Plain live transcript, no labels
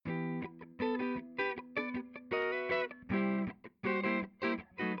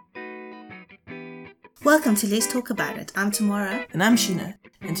Welcome to Let's Talk About It. I'm Tamara. And I'm Sheena.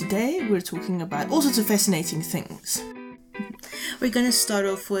 And today we're talking about all sorts of fascinating things. We're going to start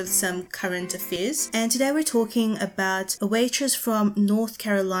off with some current affairs. And today we're talking about a waitress from North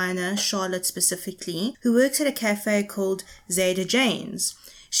Carolina, Charlotte specifically, who works at a cafe called Zeta Jane's.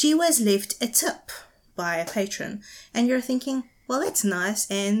 She was left a tip by a patron. And you're thinking, well, that's nice.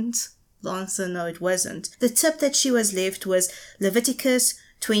 And the answer, no, it wasn't. The tip that she was left was Leviticus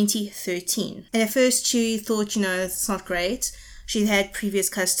 20:13. And at first she thought, it's not great. She had previous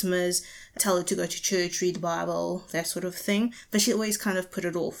customers tell her to go to church, read the Bible, that sort of thing. But she always kind of put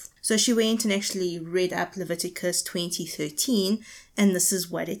it off. So she went and actually read up Leviticus 20:13, and this is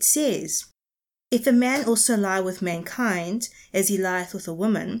what it says. If a man also lie with mankind, as he lieth with a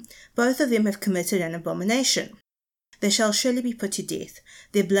woman, both of them have committed an abomination. They shall surely be put to death.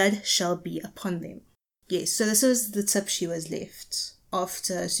 Their blood shall be upon them. Yes, so this was the tip she was left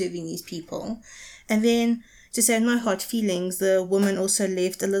after serving these people. And then, to say no hard feelings, the woman also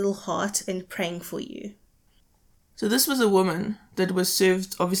left a little heart and praying for you. So this was a woman that was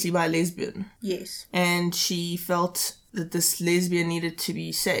served obviously by a lesbian. Yes. And she felt that this lesbian needed to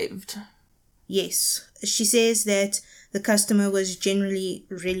be saved. Yes. She says that the customer was generally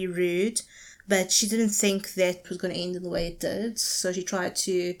really rude, but she didn't think that it was going to end in the way it did. So she tried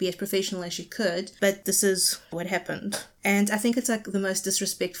to be as professional as she could. But this is what happened. And I think it's like the most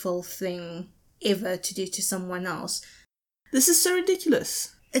disrespectful thing ever to do to someone else. This is so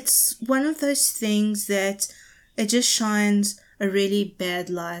ridiculous. It's one of those things that it just shines a really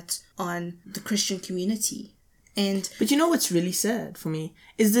bad light on the Christian community. But you know what's really sad for me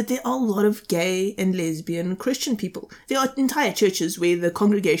is that there are a lot of gay and lesbian Christian people. There are entire churches where the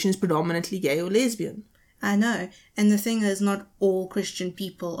congregation is predominantly gay or lesbian. I know. And the thing is, not all Christian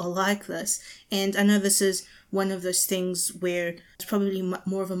people are like this. And I know this is one of those things where it's probably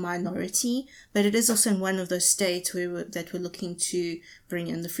more of a minority, but it is also in one of those states that we're looking to bring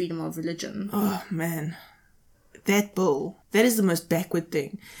in the freedom of religion. Oh, man. That bill, that is the most backward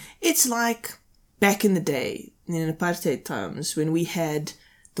thing. It's like back in the day, in apartheid times, when we had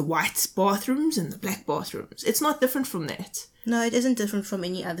the white bathrooms and the black bathrooms. It's not different from that. No, it isn't different from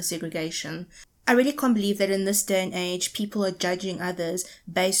any other segregation. I really can't believe that in this day and age, people are judging others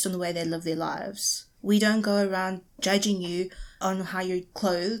based on the way they live their lives. We don't go around judging you on how you're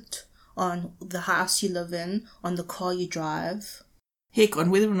clothed, on the house you live in, on the car you drive. Heck,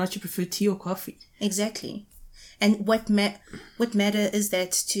 on whether or not you prefer tea or coffee. Exactly. And what matter is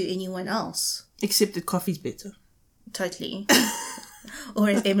that to anyone else? Except that coffee's better. Totally. Or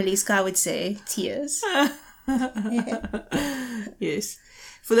as Emily Sky would say, tears. Yes.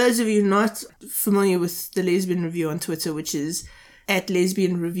 For those of you not familiar with the Lesbian Review on Twitter, which is at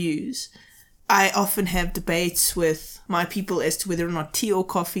Lesbian Reviews, I often have debates with my people as to whether or not tea or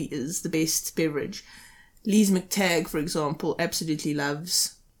coffee is the best beverage. Lise McTagg, for example, absolutely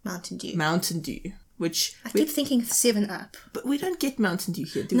loves Mountain Dew. Which I keep thinking 7-Up. But we don't get Mountain Dew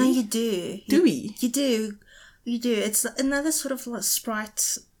here, do we? No, you do. Do we? You do. You do. It's another sort of like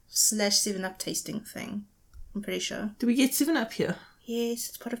Sprite / 7-Up tasting thing. I'm pretty sure. Do we get 7-Up here? Yes,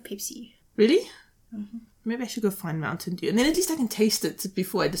 it's part of Pepsi. Really? Mm-hmm. Maybe I should go find Mountain Dew. And then at least I can taste it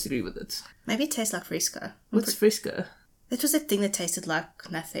before I disagree with it. Maybe it tastes like Fresca. What's Fresca? It was that thing that tasted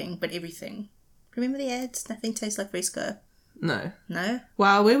like nothing, but everything. Remember the ads? Nothing tastes like Fresca. No. No?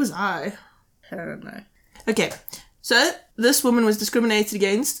 Wow, where was I? I don't know. Okay, so this woman was discriminated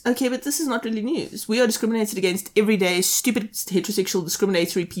against. Okay, but this is not really news. We are discriminated against every day. Stupid heterosexual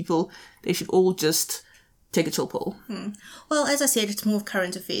discriminatory people. They should all just take a chill pill. Well, as I said, it's more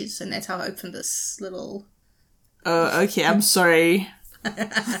current affairs, and that's how I opened this little... Oh, okay, I'm sorry.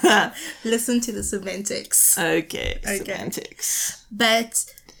 Listen to the semantics. Okay, semantics. But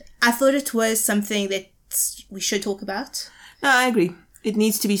I thought it was something that we should talk about. No, I agree. It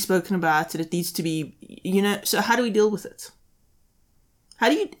needs to be spoken about, and it needs to be, so how do we deal with it?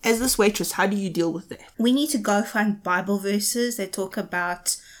 As this waitress, how do you deal with that? We need to go find Bible verses that talk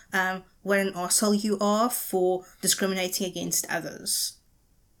about what an arsehole you are for discriminating against others.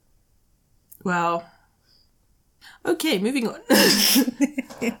 Well, okay, moving on.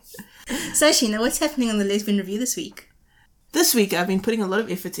 So, Sheena, what's happening on the Lesbian Review this week? This week, I've been putting a lot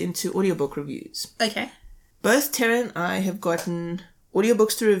of effort into audiobook reviews. Okay. Both Tara and I have gotten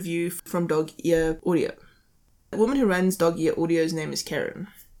audiobooks to review from Dog Ear Audio. The woman who runs Dog Ear Audio's name is Karen.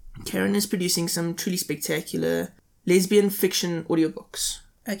 Karen is producing some truly spectacular lesbian fiction audiobooks.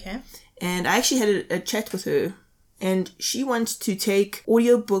 Okay. And I actually had a chat with her, and she wants to take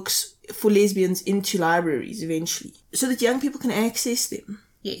audiobooks for lesbians into libraries eventually, so that young people can access them.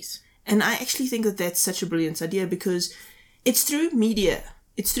 Yes. And I actually think that that's such a brilliant idea, because it's through media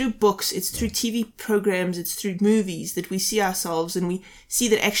it's through books, it's through TV programs, it's through movies that we see ourselves and we see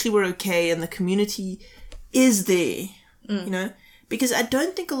that actually we're okay and the community is there, you know? Because I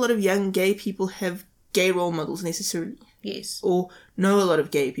don't think a lot of young gay people have gay role models necessarily. Yes. Or know a lot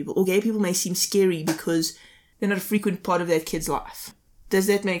of gay people. Or gay people may seem scary because they're not a frequent part of that kid's life. Does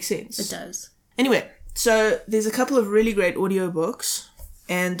that make sense? It does. Anyway, so there's a couple of really great audiobooks.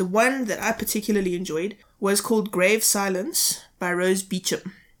 And the one that I particularly enjoyed was called Grave Silence by Rose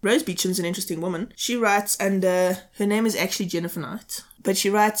Beecham. Rose Beecham's an interesting woman. She writes under, her name is actually Jennifer Knight, but she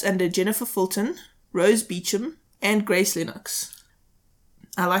writes under Jennifer Fulton, Rose Beecham, and Grace Lennox.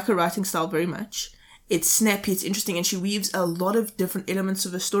 I like her writing style very much. It's snappy, it's interesting, and she weaves a lot of different elements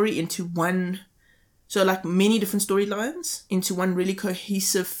of a story into one, so like many different storylines, into one really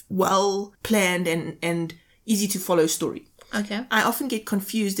cohesive, well-planned and easy to follow story. Okay. I often get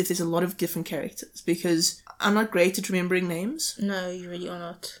confused if there's a lot of different characters because I'm not great at remembering names. No, you really are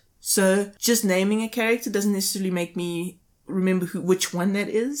not. So just naming a character doesn't necessarily make me remember which one that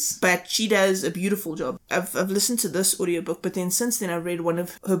is. But she does a beautiful job. I've listened to this audiobook, but then since then I've read one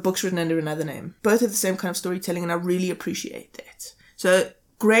of her books written under another name. Both have the same kind of storytelling and I really appreciate that. So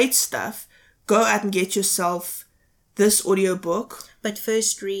great stuff. Go out and get yourself this audiobook. But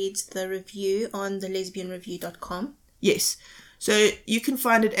first read the review on thelesbianreview.com. Yes. So you can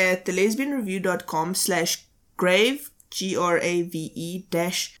find it at thelesbianreview.com/grave, GRAVE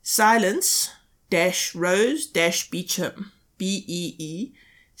 -silence-rose Beecham, BEECHAM.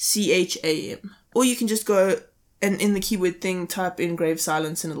 Or you can just go and in the keyword thing type in Grave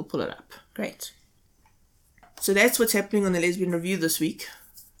Silence and it'll pull it up. Great. So that's what's happening on the Lesbian Review this week.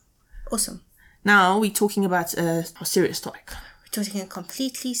 Awesome. Now we're talking about a serious topic. Talking a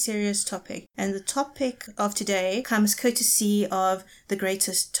completely serious topic. And the topic of today comes courtesy of the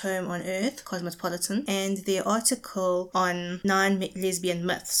greatest tome on earth, Cosmopolitan, and their article on 9 lesbian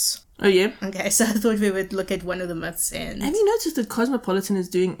myths. Oh, yeah? Okay, so I thought we would look at one of the myths and... Have you noticed that Cosmopolitan is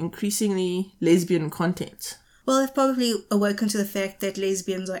doing increasingly lesbian content? Well, they've probably awoken to the fact that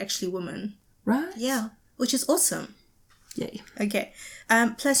lesbians are actually women. Right? Yeah, which is awesome. Yay. Okay.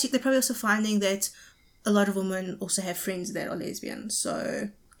 Plus, they're probably also finding that a lot of women also have friends that are lesbians, so,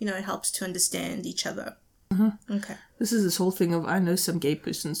 you know, it helps to understand each other. Mm-hmm. Okay. This is this whole thing of I know some gay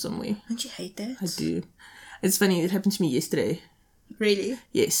person somewhere. Don't you hate that? I do. It's funny, it happened to me yesterday. Really?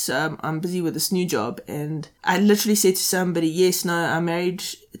 Yes, I'm busy with this new job and I literally said to somebody, yes, no, I'm married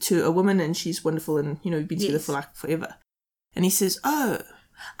to a woman and she's wonderful and, you know, we've been together for like forever. And he says, oh,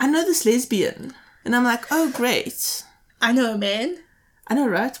 I know this lesbian. And I'm like, oh, great. I know a man. I know,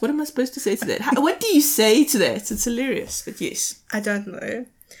 right? What am I supposed to say to that? What do you say to that? It's hilarious, but yes. I don't know.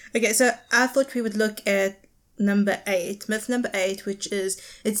 Okay, so I thought we would look at number 8, myth number 8, which is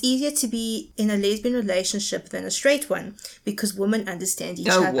it's easier to be in a lesbian relationship than a straight one because women understand each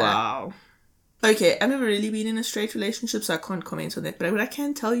other. Oh, wow. Okay, I've never really been in a straight relationship, so I can't comment on that. But what I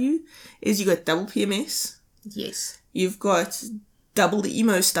can tell you is you got double PMS. Yes. You've got double the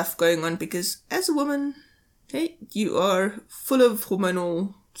emo stuff going on because as a woman... Okay, you are full of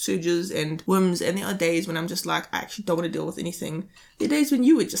hormonal surges and whims, and there are days when I'm just like, I actually don't want to deal with anything. There are days when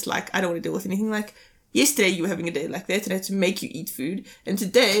you were just like, I don't want to deal with anything. Like, yesterday you were having a day like that and I had to make you eat food. And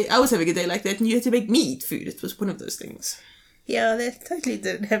today I was having a day like that and you had to make me eat food. It was one of those things. Yeah, that totally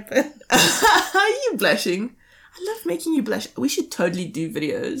didn't happen. Are you blushing? I love making you blush. We should totally do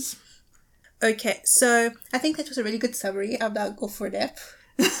videos. Okay, so I think that was a really good summary. I'll now go for a nap.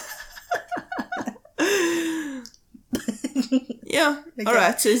 Yeah. Okay. All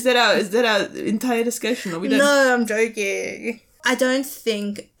right. So is that our entire discussion? Are we done? No, I'm joking. I don't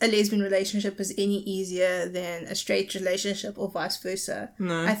think a lesbian relationship is any easier than a straight relationship or vice versa.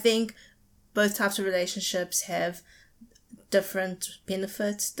 No. I think both types of relationships have different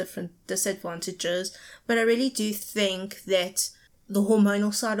benefits, different disadvantages, but I really do think that the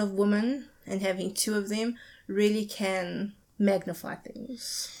hormonal side of women and having two of them really can magnify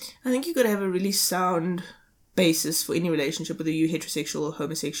things. I think you've got to have a really sound basis for any relationship, whether you're heterosexual or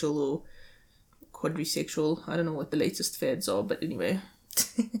homosexual or quadrisexual. I don't know what the latest fads are, but anyway,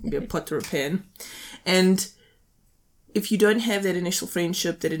 maybe a pot or a pan. And if you don't have that initial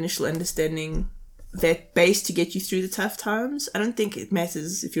friendship, that initial understanding, that base to get you through the tough times, I don't think it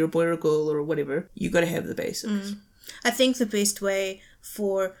matters if you're a boy or a girl or whatever. You got to have the basics. I think the best way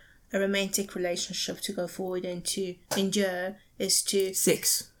for a romantic relationship to go forward and to endure is to...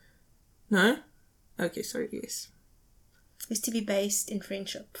 Sex. No? Okay, sorry, yes. Is to be based in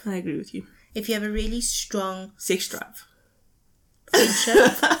friendship. I agree with you. If you have a really strong... Sex drive.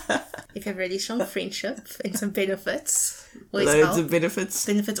 Friendship. If you have a really strong friendship and some benefits, always Loads help. of benefits.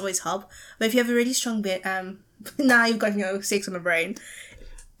 Benefits always help. But if you have a really strong... now you've got sex on the brain.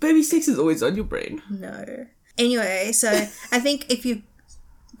 Baby, sex is always on your brain. No. Anyway, so I think if you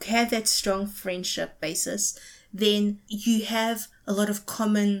have that strong friendship basis, then you have a lot of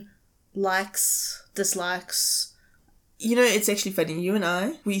common likes, dislikes. You know, it's actually funny. You and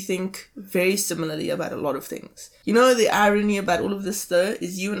I, we think very similarly about a lot of things. You know, the irony about all of this, though,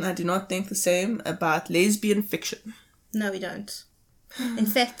 is you and I do not think the same about lesbian fiction. No, we don't. In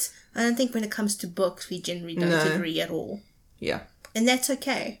fact, I don't think when it comes to books, we generally don't agree at all. Yeah. And that's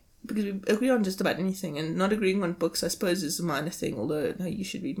okay. Because we agree on just about anything, and not agreeing on books, I suppose, is a minor thing, although no, you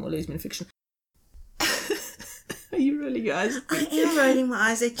should read more lesbian fiction. Are you rolling your eyes at me? I am rolling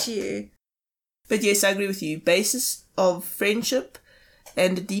my eyes at you. But yes, I agree with you. Basis of friendship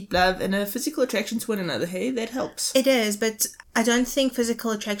and a deep love and a physical attraction to one another, hey, that helps. It is, but I don't think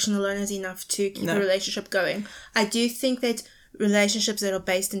physical attraction alone is enough to keep a relationship going. I do think that relationships that are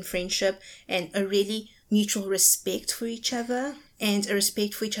based in friendship and a really mutual respect for each other and a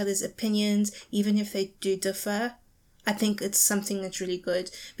respect for each other's opinions, even if they do differ, I think it's something that's really good.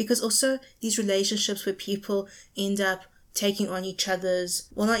 Because also these relationships where people end up taking on each other's,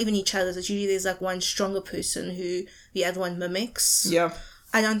 well, not even each other's, it's usually there's like one stronger person who the other one mimics. Yeah.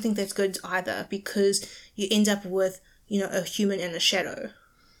 I don't think that's good either, because you end up with, a human and a shadow.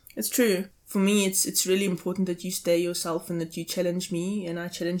 It's true. For me, it's really important that you stay yourself and that you challenge me and I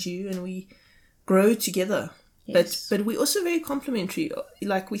challenge you and we grow together. Yes. But we're also very complementary.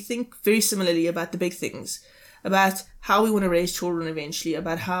 Like, we think very similarly about the big things, about how we want to raise children eventually,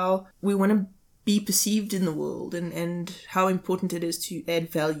 about how we want to be perceived in the world and how important it is to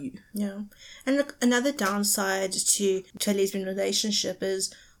add value. Yeah. And look, another downside to a lesbian relationship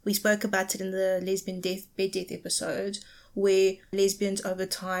is, we spoke about it in the lesbian bed death episode, where lesbians over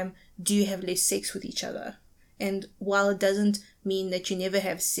time do have less sex with each other. And while it doesn't mean that you never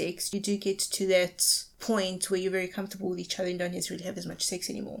have sex, you do get to that point where you're very comfortable with each other and don't necessarily have as much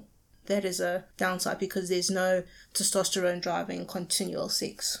sex anymore. That is a downside, because there's no testosterone driving continual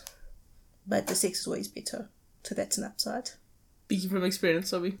sex. But the sex is always better. So that's an upside. Speaking from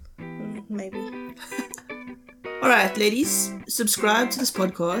experience, Obi. Maybe. Alright, ladies, subscribe to this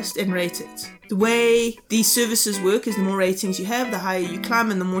podcast and rate it. The way these services work is the more ratings you have, the higher you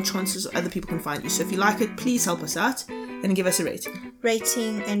climb and the more chances other people can find you. So if you like it, please help us out and give us a rating.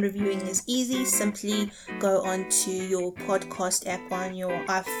 Rating and reviewing is easy. Simply go onto your podcast app on your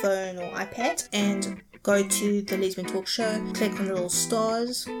iPhone or iPad and go to the Lesbian Talk Show, click on the little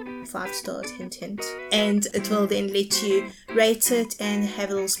stars, 5 stars, hint hint, and it will then let you rate it and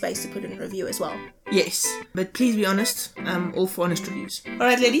have a little space to put in a review as well. Yes, but please be honest. I'm all for honest reviews.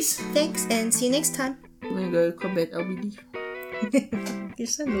 Alright, ladies. Thanks, and see you next time. I'm gonna go combat LBD. You're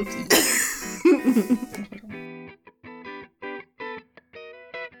so naughty.